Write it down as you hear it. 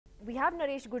we have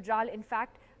Naresh Gujral, in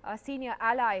fact, a senior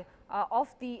ally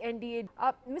of the NDA.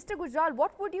 Mr. Gujral,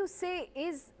 what would you say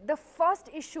is the first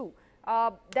issue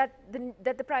that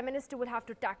the Prime Minister will have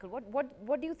to tackle?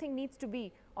 What do you think needs to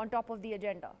be on top of the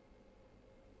agenda?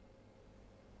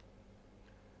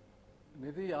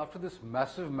 Nidhi, after this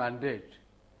massive mandate,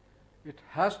 it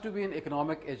has to be an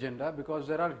economic agenda because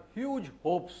there are huge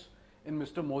hopes in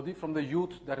Mr. Modi from the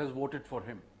youth that has voted for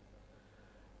him.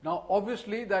 Now,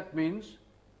 obviously, that means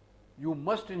you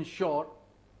must ensure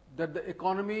that the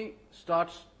economy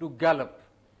starts to gallop.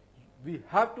 We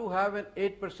have to have an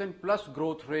 8% plus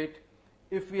growth rate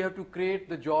if we have to create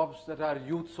the jobs that our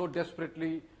youth so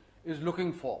desperately is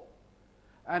looking for.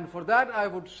 And for that, I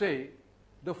would say,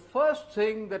 the first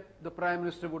thing that the Prime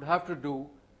Minister would have to do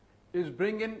is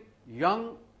bring in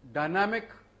young,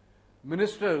 dynamic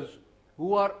ministers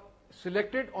who are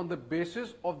selected on the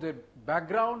basis of their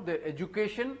background, their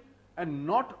education, and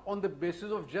not on the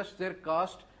basis of just their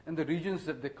caste and the regions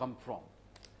that they come from.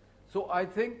 So I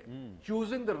think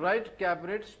choosing the right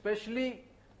cabinet, especially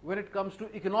when it comes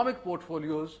to economic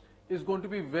portfolios, is going to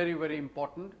be very, very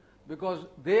important because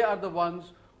they are the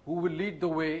ones who will lead the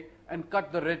way and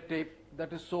cut the red tape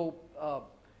that is so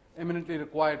eminently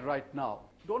required right now.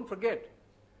 Don't forget,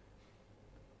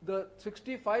 the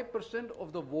 65%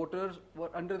 of the voters were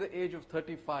under the age of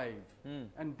 35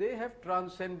 and they have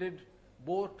transcended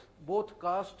both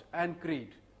caste and creed.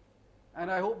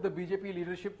 And I hope the BJP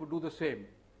leadership would do the same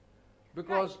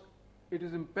because it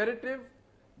is imperative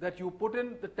that you put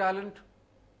in the talent,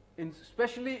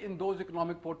 especially in those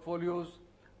economic portfolios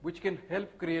which can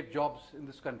help create jobs in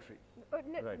this country.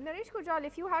 Naresh Gujral,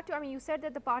 if you had to, I mean, you said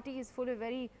that the party is full of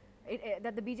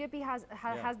that the BJP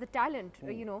has the talent,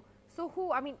 you know. So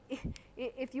who, I mean,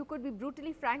 if you could be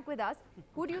brutally frank with us,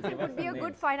 who do you think would be a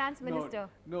good finance minister?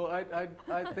 No, I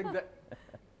think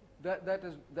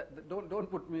don't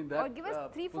put me in that. Or give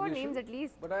us 3-4 names at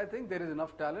least. But I think there is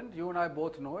enough talent. You and I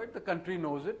both know it. The country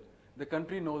knows it. The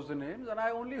country knows the names. And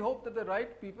I only hope that the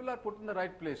right people are put in the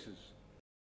right places.